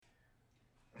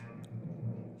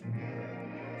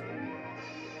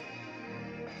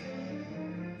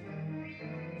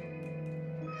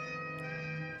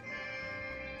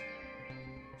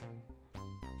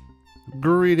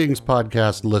Greetings,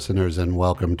 podcast listeners, and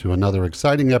welcome to another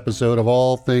exciting episode of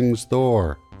All Things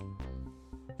Thor.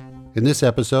 In this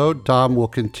episode, Tom will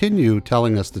continue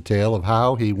telling us the tale of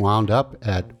how he wound up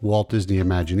at Walt Disney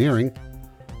Imagineering,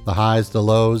 the highs, the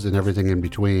lows, and everything in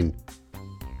between.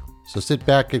 So sit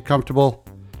back, get comfortable,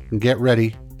 and get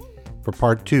ready for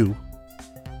part 2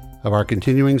 of our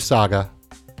continuing saga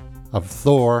of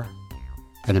Thor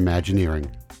and Imagineering.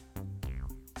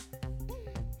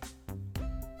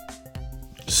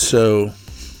 So,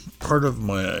 part of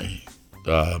my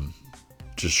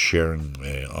just sharing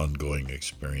my ongoing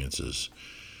experiences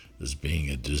as being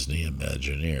a Disney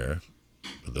Imagineer,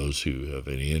 for those who have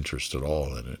any interest at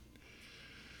all in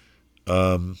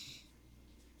it.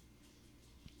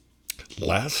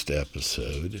 Last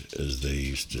episode, as they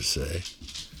used to say,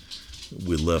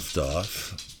 we left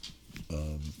off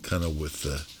kind of with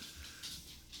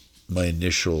my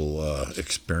initial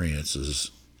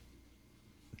experiences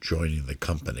joining the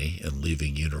company and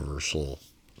leaving Universal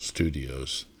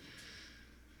Studios.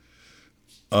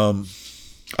 I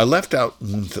left out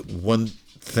one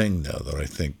thing, though, that I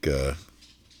think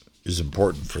is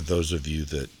important for those of you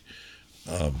that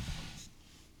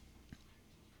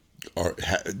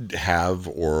have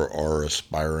or are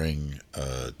aspiring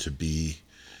to be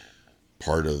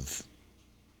part of,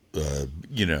 to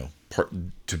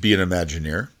be an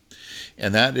Imagineer.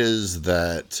 And that is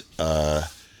that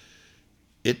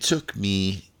it took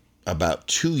me about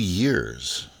 2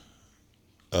 years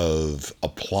of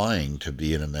applying to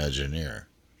be an Imagineer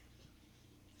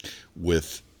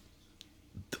with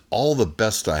all the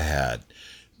best I had,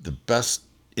 the best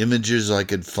images I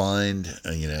could find,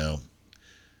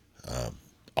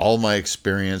 all my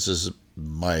experiences,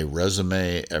 my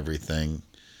resume, everything,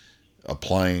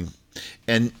 applying.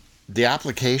 And the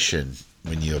application,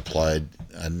 when you applied,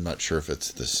 I'm not sure if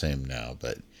it's the same now,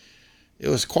 but it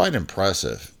was quite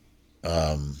impressive.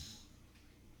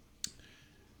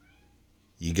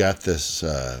 You got this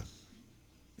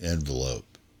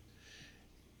envelope,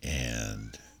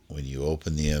 and when you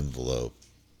open the envelope,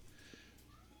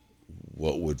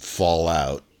 what would fall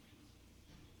out,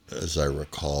 as I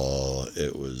recall,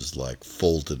 it was like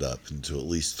folded up into at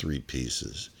least 3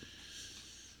 pieces.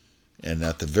 And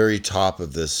at the very top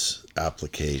of this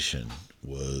application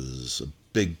was a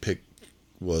big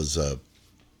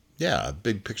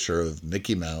picture of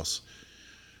Mickey Mouse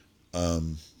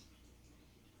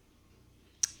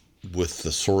with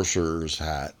the sorcerer's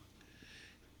hat,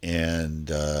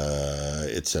 and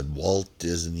it said Walt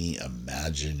Disney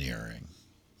Imagineering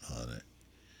on it.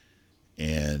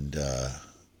 And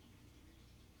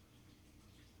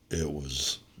it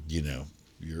was,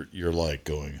 you're like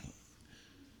going,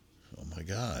 oh my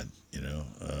God,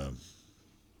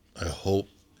 I hope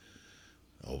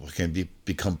I can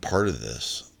become part of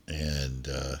this. And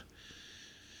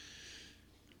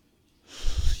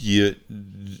you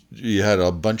had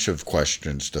a bunch of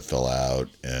questions to fill out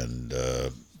and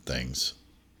things.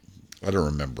 I don't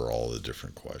remember all the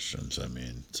different questions. I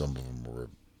mean, some of them were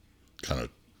kind of,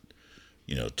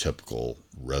 typical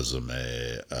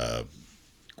resume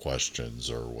questions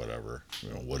or whatever.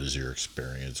 What is your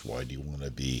experience? Why do you want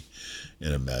to be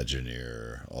an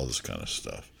Imagineer? All this kind of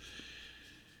stuff.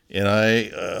 And I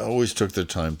always took the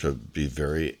time to be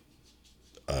very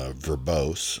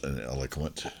verbose and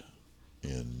eloquent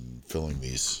in filling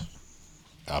these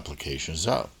applications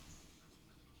out.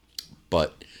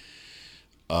 But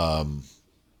I'd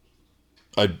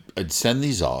send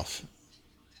these off,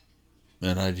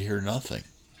 and I'd hear nothing.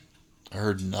 I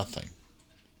heard nothing.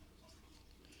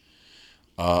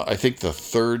 I think the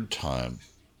third time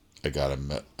I got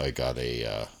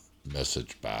a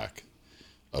message back,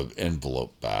 of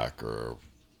envelope back, or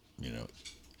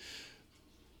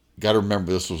got to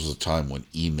remember this was a time when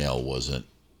email wasn't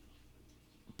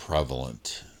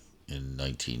prevalent in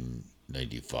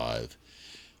 1995.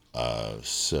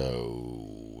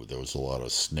 So there was a lot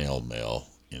of snail mail,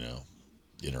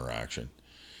 interaction.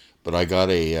 But I got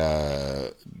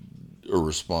a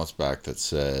response back that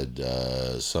said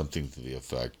something to the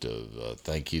effect of,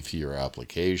 thank you for your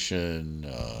application.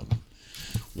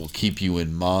 We'll keep you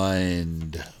in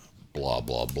mind, blah,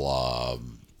 blah, blah,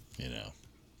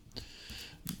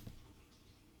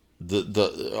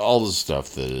 The all the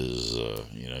stuff that is,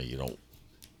 you don't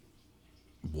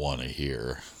want to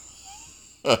hear.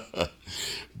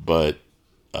 But,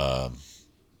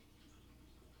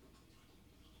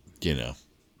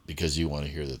 because you want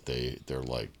to hear that they're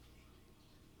like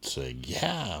saying,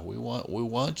 yeah, we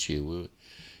want you,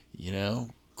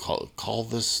 call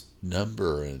this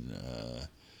number and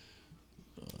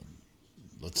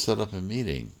let's set up a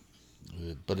meeting.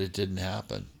 But it didn't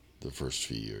happen the first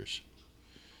few years.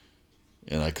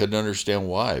 And I couldn't understand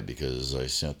why, because I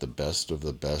sent the best of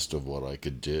what I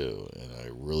could do, and I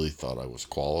really thought I was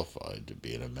qualified to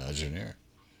be an Imagineer.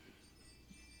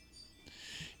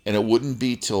 And it wouldn't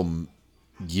be till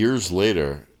years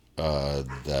later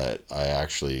that I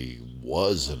actually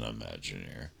was an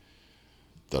Imagineer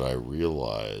that I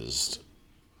realized,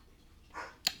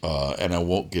 and I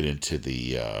won't get into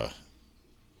the.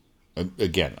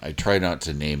 Again, I try not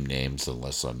to name names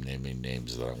unless I'm naming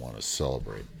names that I want to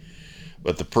celebrate.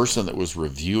 But the person that was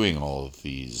reviewing all of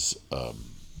these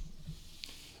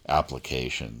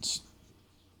applications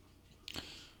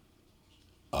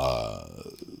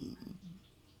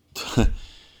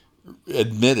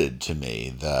admitted to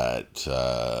me that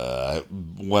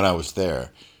when I was there,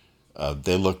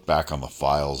 they looked back on the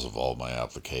files of all my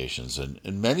applications, and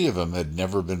many of them had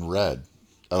never been read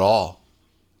at all,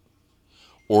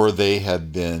 or they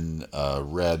had been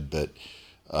read but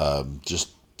just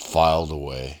filed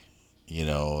away,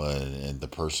 and the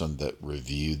person that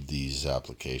reviewed these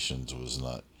applications was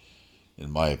not,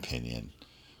 in my opinion,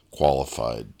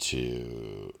 qualified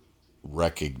to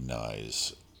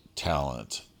recognize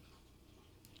talent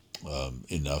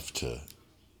enough to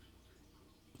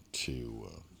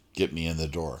get me in the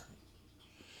door.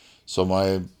 So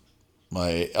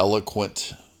my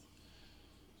eloquent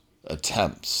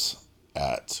attempts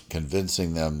at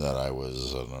convincing them that I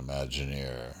was an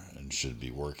Imagineer and should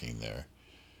be working there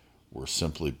were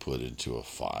simply put into a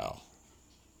file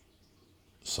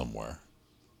somewhere,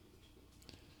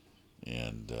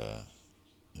 and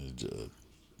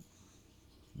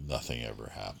nothing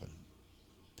ever happened.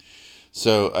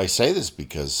 So I say this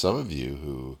because some of you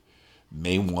who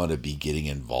may want to be getting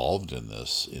involved in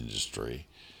this industry,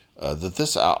 that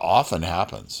this often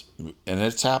happens, and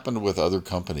it's happened with other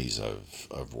companies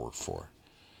I've worked for.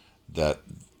 That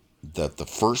the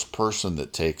first person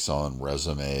that takes on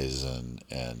resumes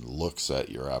and looks at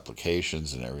your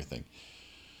applications and everything,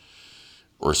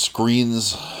 or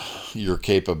screens your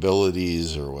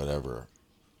capabilities or whatever,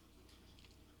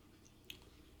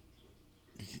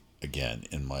 again,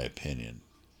 in my opinion,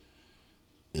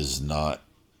 is not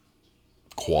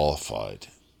qualified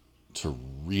to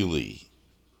really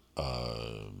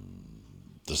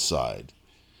decide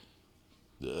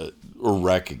or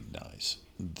recognize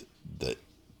that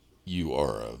you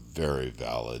are a very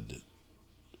valid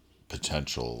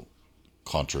potential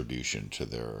contribution to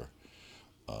their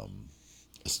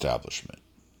establishment.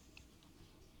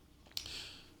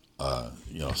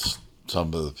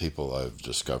 Some of the people I've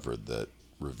discovered that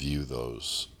review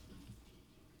those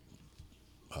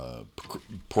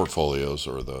portfolios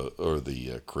or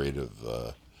the creative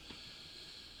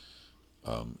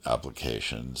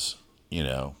applications,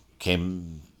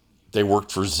 came. They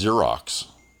worked for Xerox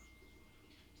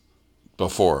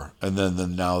before, and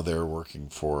then now they're working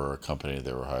for a company.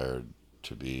 They were hired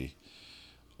to be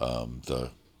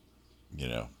the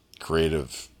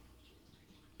creative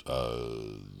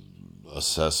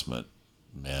assessment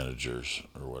managers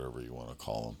or whatever you want to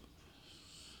call them.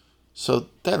 So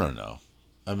they don't know.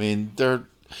 I mean, they're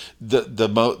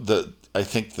the I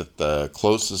think that the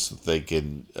closest that they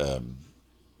can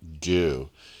do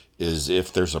is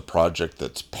if there's a project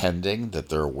that's pending that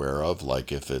they're aware of,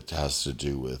 like if it has to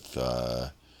do with,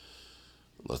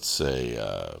 let's say,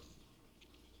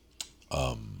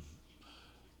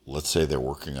 let's say they're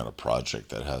working on a project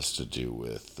that has to do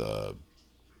with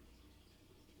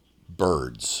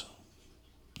birds,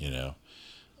 you know.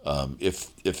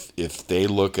 If they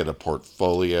look at a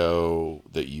portfolio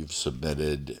that you've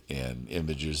submitted and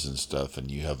images and stuff,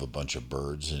 and you have a bunch of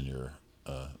birds in your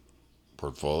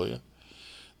portfolio,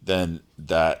 then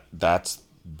that's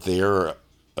their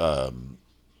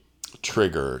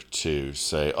trigger to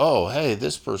say, oh, hey,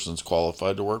 this person's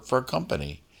qualified to work for a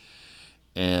company,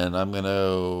 and I'm going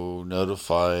to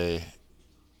notify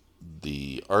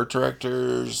the art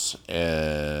directors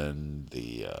and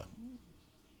the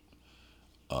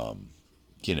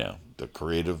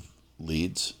creative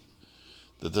leads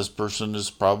that this person is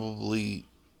probably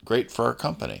great for our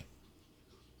company.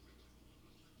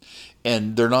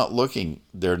 And they're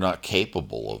not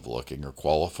capable of looking or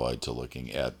qualified to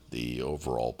looking at the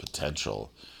overall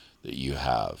potential that you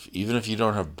have, even if you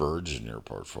don't have birds in your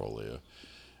portfolio,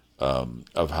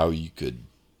 of how you could,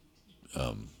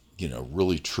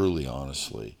 really, truly,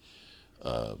 honestly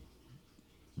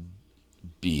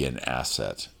be an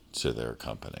asset to their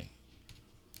company.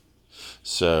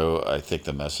 So I think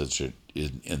the message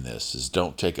in this is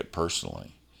don't take it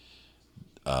personally.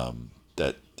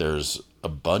 That there's a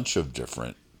bunch of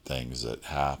different things that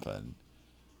happen,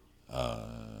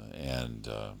 and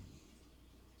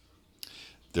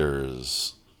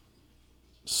there's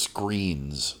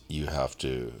screens you have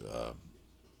to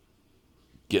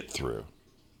get through,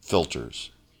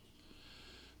 filters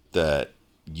that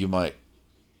you might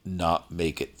not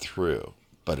make it through,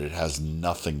 but it has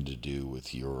nothing to do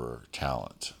with your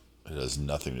talent. It has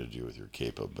nothing to do with your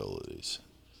capabilities.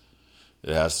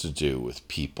 It has to do with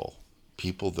people.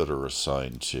 People that are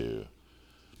assigned to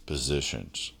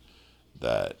positions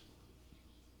that,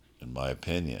 in my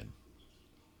opinion,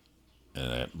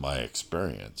 and in my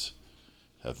experience,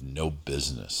 have no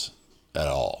business at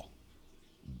all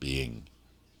being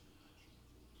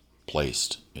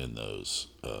placed in those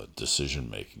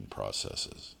decision-making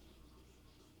processes.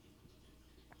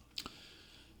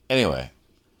 Anyway,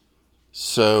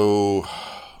 so,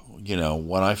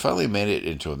 when I finally made it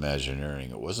into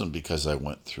Imagineering, it wasn't because I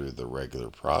went through the regular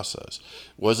process.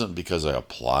 It wasn't because I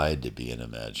applied to be an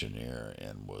Imagineer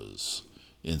and was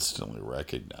instantly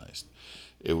recognized.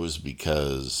 It was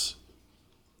because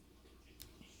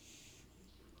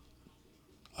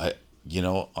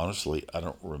honestly, I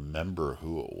don't remember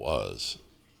who it was.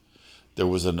 There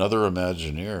was another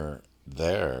Imagineer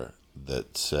there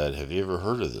that said, "Have you ever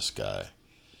heard of this guy?"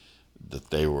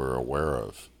 That they were aware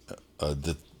of,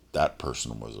 that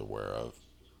person was aware of,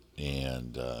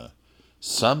 and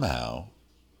somehow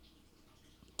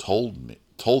told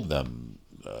them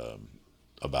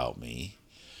about me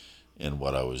and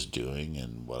what I was doing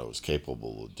and what I was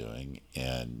capable of doing,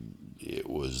 and it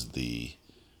was the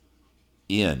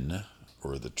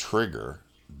or the trigger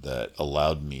that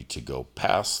allowed me to go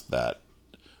past that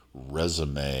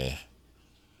resume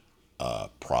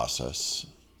process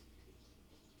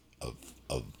of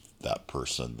that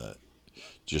person that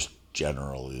just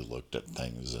generally looked at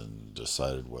things and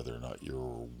decided whether or not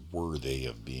you're worthy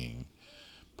of being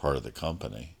part of the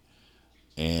company.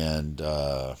 And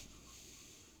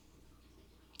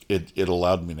it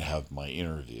allowed me to have my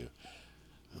interview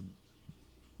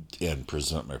and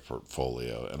present my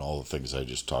portfolio and all the things I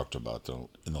just talked about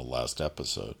in the last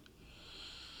episode.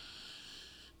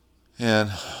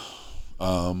 And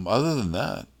other than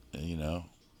that,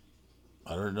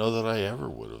 I don't know that I ever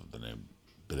would have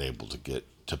been able to get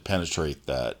to penetrate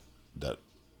that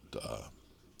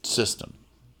system.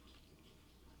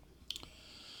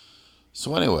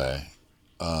 So anyway,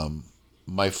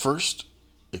 my first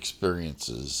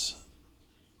experiences,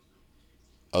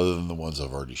 other than the ones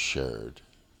I've already shared,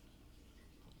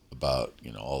 about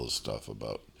all the stuff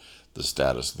about the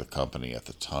status of the company at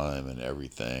the time and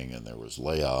everything, and there was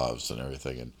layoffs and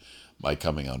everything, and my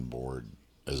coming on board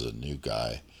as a new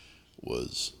guy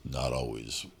was not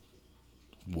always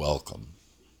welcome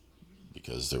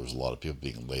because there was a lot of people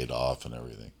being laid off and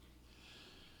everything.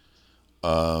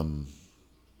 I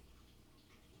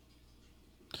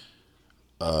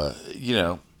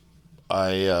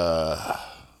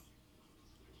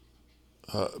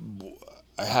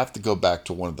I have to go back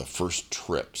to one of the first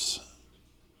trips.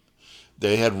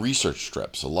 They had research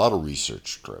trips, a lot of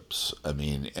research trips. I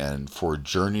mean, and for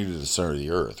Journey to the Center of the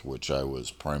Earth, which I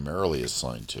was primarily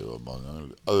assigned to,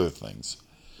 among other things,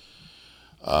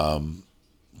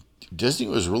 Disney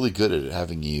was really good at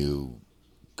having you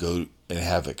go and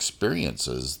have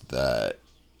experiences that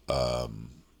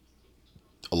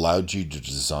allowed you to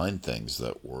design things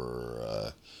that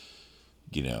were,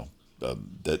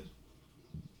 that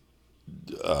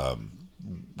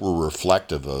were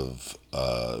reflective of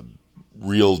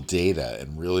real data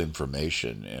and real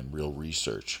information and real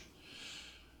research.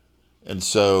 And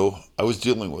so I was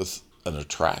dealing with an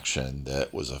attraction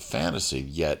that was a fantasy,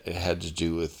 yet it had to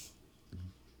do with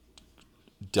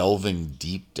delving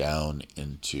deep down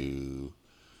into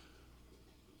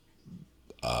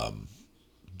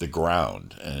the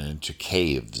ground and into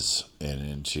caves and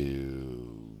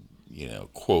into,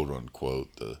 quote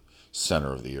unquote, the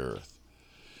center of the earth.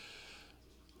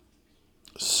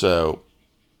 So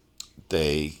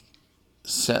they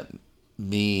sent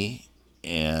me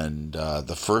and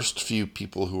the first few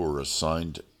people who were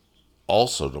assigned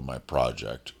also to my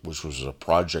project, which was a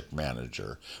project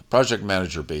manager. Project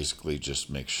manager basically just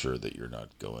makes sure that you're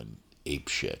not going ape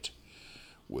shit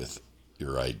with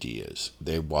your ideas.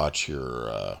 They watch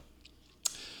they're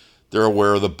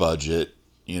aware of the budget,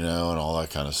 and all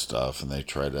that kind of stuff, and they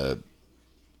try to,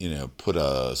 put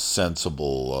a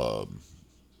sensible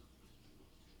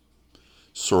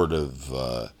sort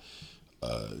of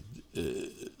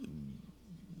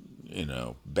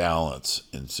balance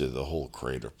into the whole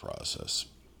creative process.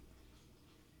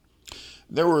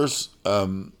 There was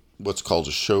what's called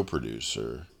a show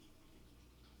producer,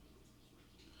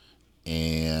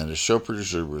 and a show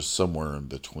producer was somewhere in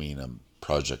between a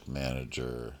project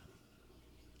manager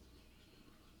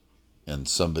and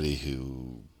somebody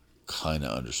who kind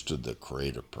of understood the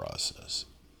creative process.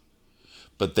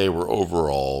 but they were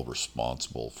overall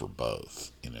responsible for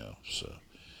both, so.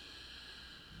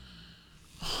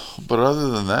 But other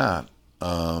than that,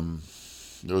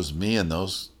 there was me in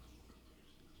those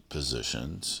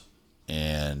positions,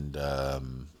 and I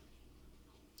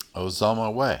was on my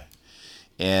way.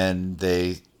 And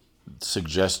they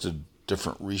suggested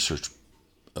different research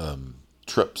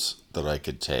trips that I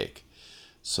could take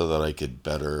so that I could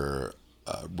better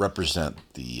represent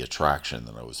the attraction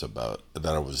that I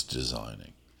was designing.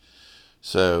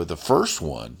 So the first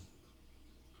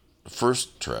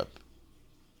trip,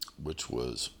 which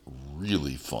was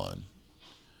really fun,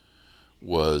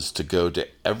 was to go to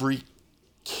every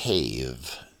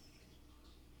cave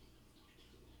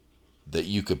that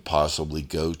you could possibly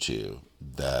go to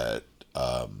that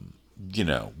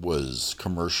was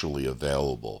commercially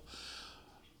available.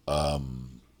 I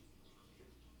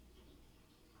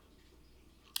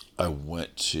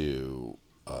went to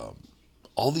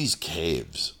all these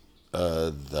caves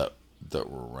that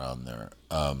were around there.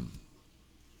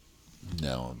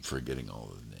 Now I'm forgetting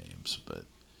all the names, but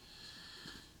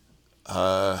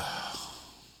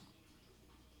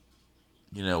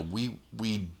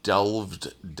we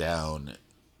delved down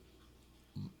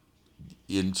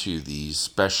into these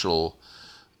special,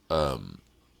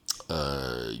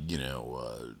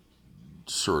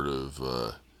 sort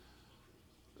of.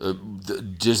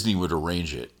 Disney would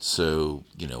arrange it, so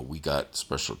we got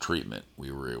special treatment.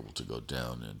 We were able to go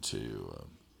down into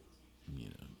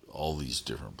all these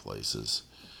different places,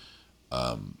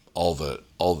 all the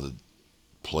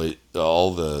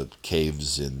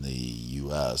caves in the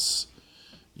U.S.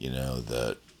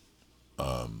 That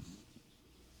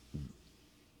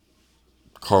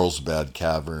Carlsbad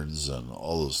Caverns and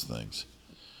all those things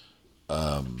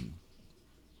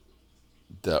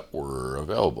that were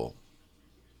available.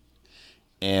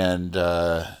 And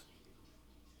it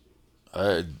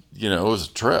was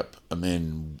a trip. I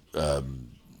mean, I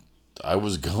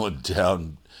was going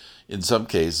down, in some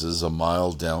cases, a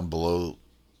mile down below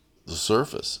the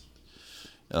surface,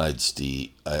 and I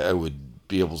would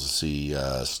be able to see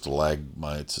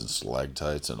stalagmites and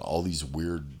stalactites and all these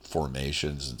weird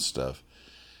formations and stuff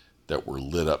that were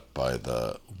lit up by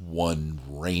the one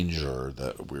ranger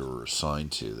that we were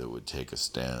assigned to that would take us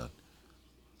down.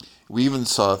 We even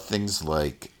saw things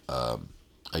like, I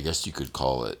guess you could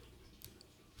call it,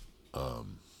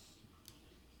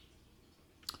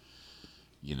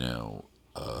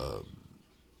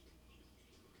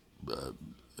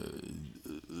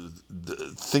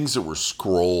 the things that were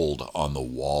scrolled on the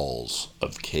walls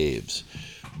of caves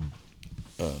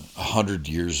 100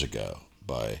 years ago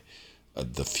by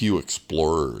the few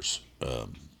explorers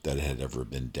that had ever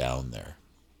been down there.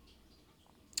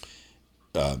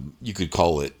 You could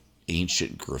call it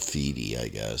ancient graffiti, I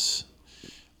guess.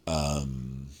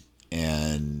 And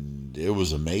it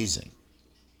was amazing.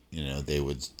 They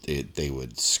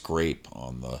would scrape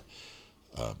on the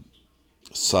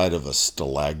side of a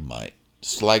stalagmite.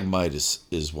 Stalagmite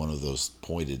is one of those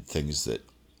pointed things that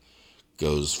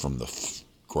goes from the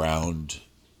ground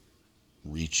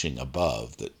reaching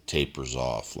above, that tapers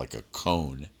off like a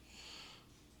cone.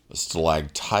 A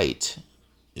stalactite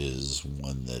is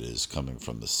one that is coming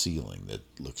from the ceiling that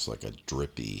looks like a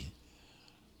drippy,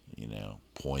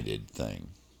 pointed thing.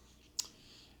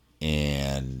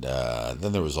 And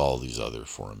then there was all these other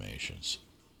formations.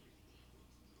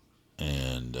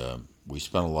 And we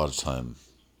spent a lot of time,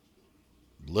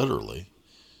 literally,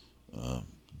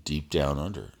 deep down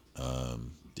under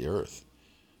the earth.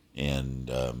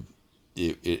 And I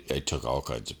took all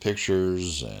kinds of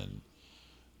pictures and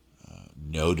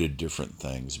noted different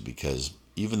things, because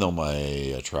even though my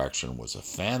attraction was a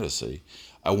fantasy,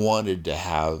 I wanted to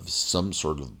have some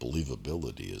sort of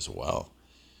believability as well.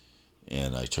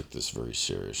 And I took this very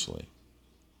seriously.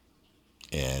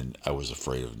 And I was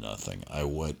afraid of nothing. I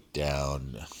went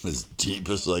down as deep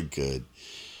as I could.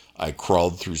 I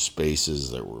crawled through spaces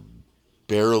that were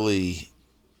barely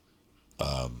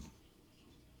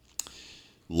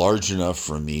large enough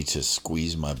for me to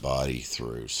squeeze my body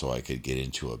through so I could get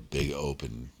into a big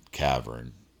open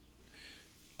cavern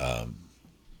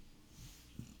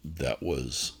that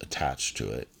was attached to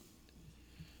it.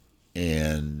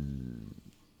 And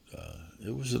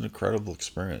it was an incredible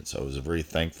experience. I was very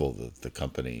thankful that the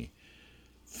company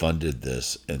funded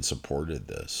this and supported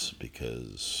this,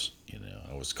 because,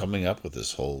 I was coming up with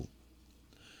this whole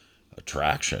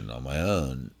attraction on my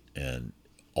own, and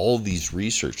all these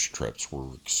research trips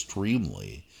were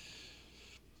extremely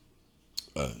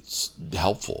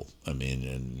helpful.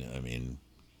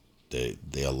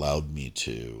 They allowed me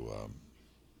to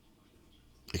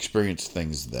experience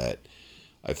things that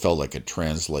I felt I could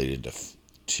translate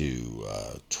to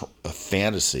a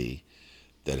fantasy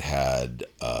that had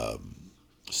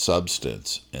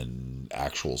substance and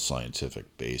actual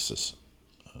scientific basis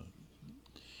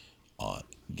on,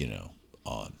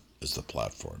 on as the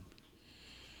platform.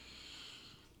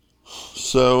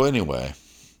 So anyway,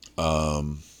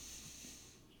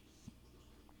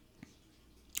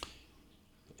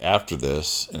 after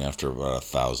this, and after about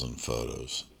 1,000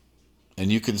 photos,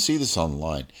 and you can see this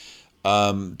online,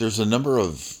 there's a number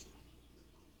of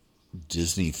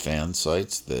Disney fan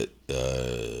sites that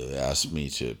asked me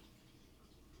to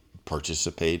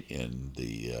participate in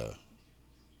the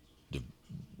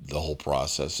whole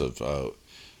process of how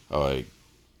I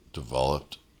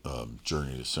developed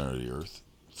Journey to Center of the Earth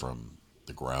from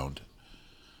the ground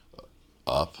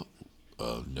up,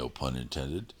 no pun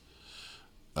intended.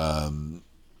 And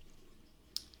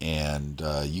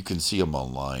you can see them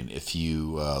online if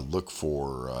you look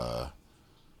for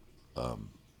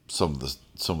some of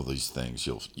these things.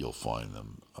 You'll find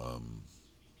them,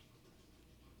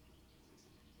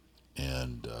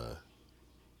 and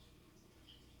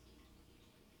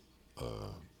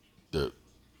the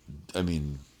I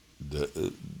mean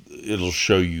it'll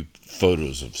show you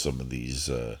photos of some of these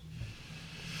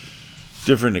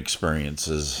different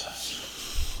experiences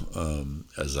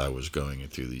as I was going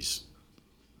through these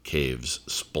caves,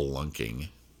 spelunking,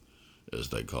 as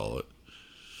they call it,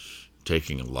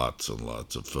 taking lots and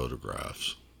lots of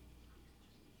photographs.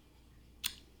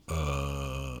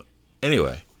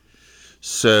 Anyway,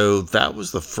 so that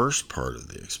was the first part of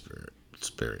the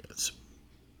experience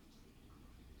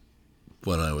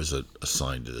when I was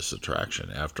assigned to this attraction,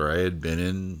 after I had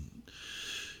been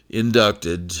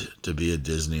inducted to be a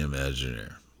Disney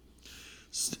Imagineer.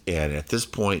 And at this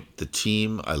point, the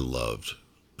team I loved,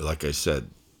 like I said,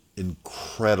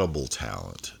 incredible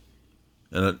talent.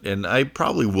 And I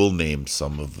probably will name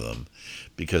some of them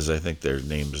because I think their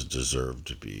names deserve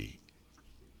to be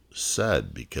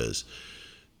said, because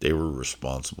they were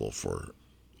responsible for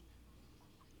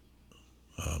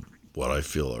what I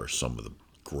feel are some of the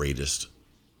greatest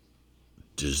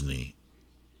Disney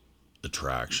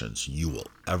attractions you will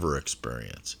ever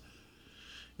experience.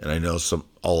 And I know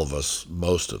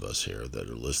most of us here that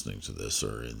are listening to this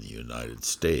are in the United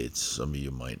States. Some of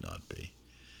you might not be.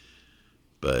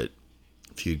 But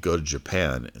if you go to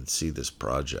Japan and see this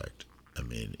project, I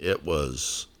mean, it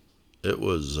was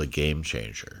a game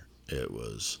changer.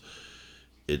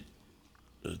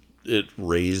 It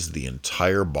raised the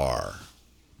entire bar,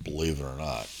 believe it or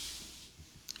not,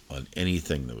 on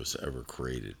anything that was ever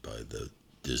created by the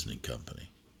Disney company.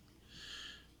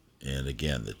 And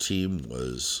again, the team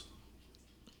was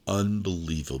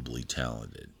unbelievably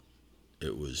talented.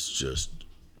 It was just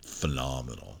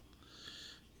phenomenal.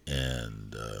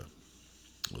 And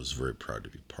I was very proud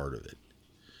to be part of it.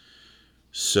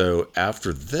 So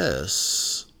after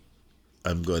this,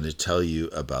 I'm going to tell you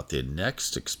about the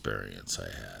next experience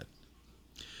I had,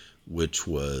 which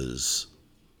was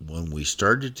when we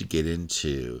started to get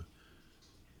into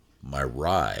my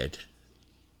ride.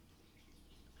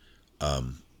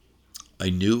 I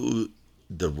knew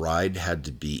the ride had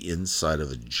to be inside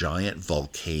of a giant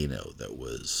volcano that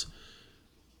was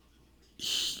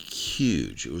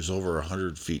huge. It was over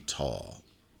 100 feet tall.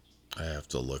 I have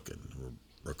to look and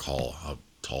recall how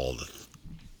tall the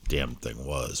damn thing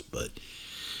was, but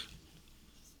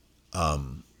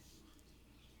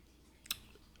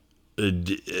and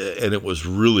it was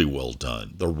really well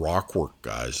done. The rockwork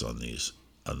guys on this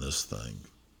thing,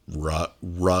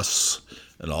 Russ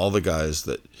and all the guys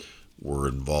that were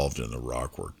involved in the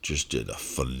rockwork, just did a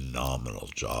phenomenal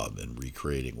job in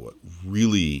recreating what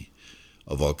really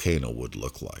a volcano would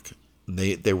look like.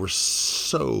 They were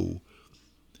so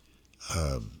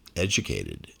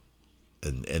educated,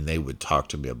 and they would talk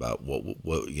to me about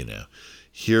what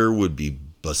here would be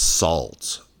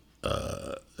basalt,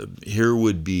 here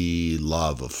would be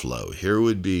lava flow, here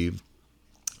would be,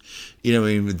 I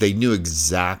mean, they knew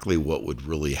exactly what would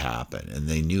really happen, and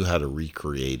they knew how to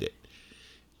recreate it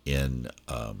in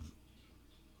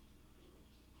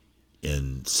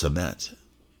cement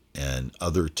and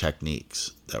other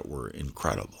techniques that were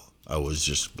incredible. I was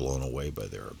just blown away by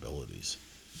their abilities.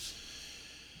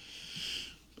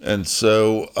 And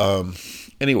so,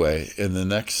 anyway, in the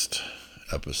next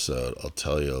episode, I'll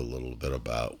tell you a little bit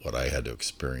about what I had to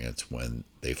experience when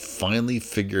they finally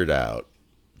figured out,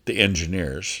 the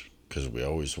engineers, because we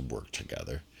always work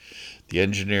together, the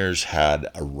engineers had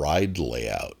a ride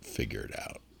layout figured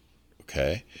out.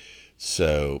 Okay?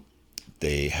 So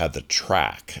they had the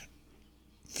track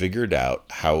figured out,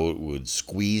 how it would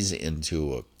squeeze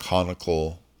into a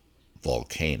conical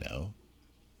volcano.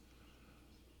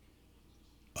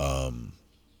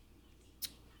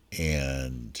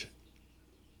 and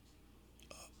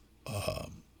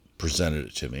presented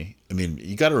it to me. I mean,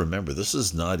 you got to remember, this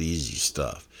is not easy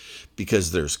stuff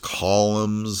because there's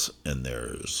columns and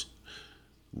there's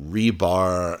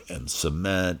rebar and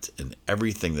cement and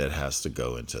everything that has to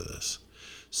go into this.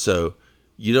 So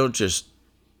you don't just,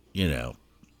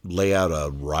 lay out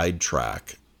a ride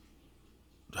track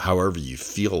however you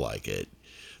feel like it.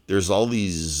 There's all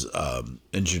these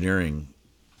engineering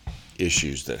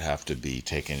issues that have to be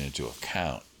taken into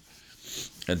account.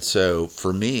 And so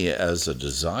for me as a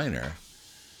designer,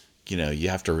 you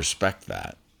have to respect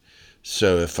that.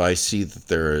 So if I see that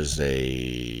there is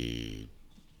a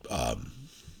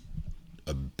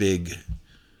big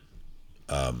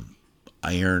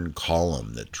iron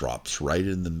column that drops right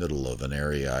in the middle of an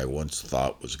area I once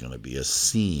thought was going to be a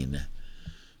scene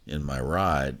in my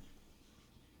ride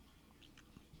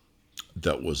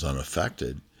that was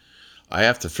unaffected, I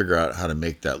have to figure out how to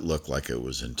make that look like it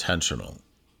was intentional,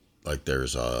 like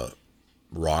there's a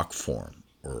rock form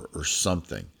or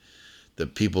something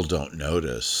that people don't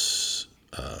notice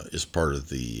is part of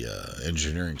the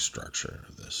engineering structure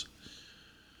of this.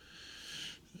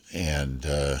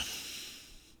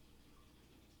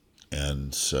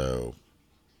 And so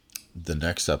the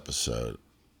next episode,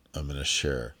 I'm going to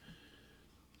share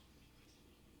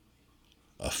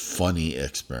a funny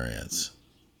experience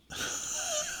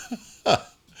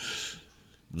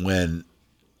when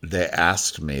they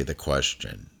asked me the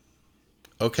question,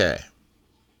 okay,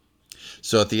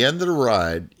 so at the end of the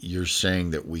ride, you're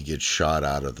saying that we get shot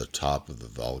out of the top of the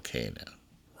volcano,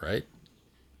 right?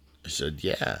 I said,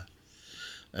 yeah.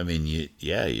 I mean, you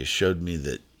showed me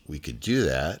that we could do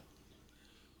that,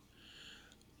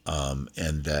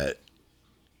 and that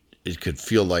it could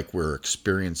feel like we're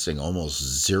experiencing almost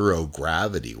zero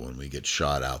gravity when we get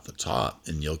shot out the top,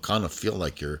 and you'll kind of feel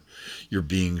like you're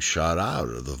being shot out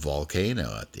of the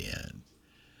volcano at the end.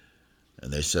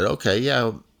 And they said, okay,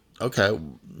 yeah, okay,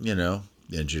 the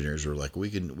engineers were like, we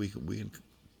can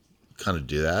kind of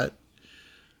do that,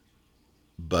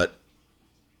 but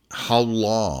how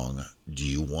long do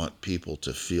you want people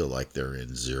to feel like they're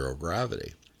in zero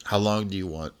gravity? How long do you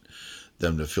want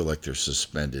them to feel like they're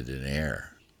suspended in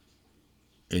air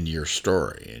in your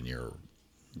story, in your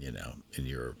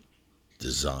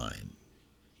design?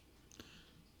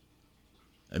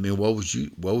 I mean, what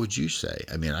would you say?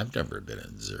 I mean, I've never been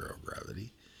in zero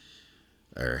gravity,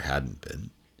 or hadn't been.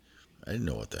 I didn't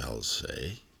know what the hell to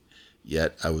say.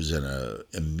 Yet I was in a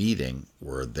meeting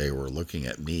where they were looking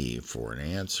at me for an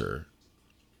answer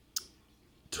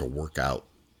to work out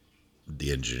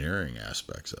the engineering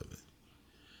aspects of it.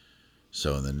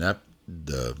 So in the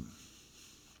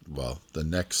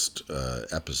next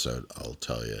episode, I'll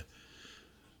tell you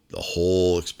the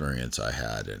whole experience I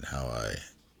had and how I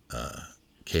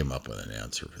came up with an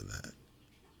answer for that.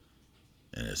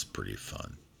 And it's pretty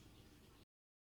fun.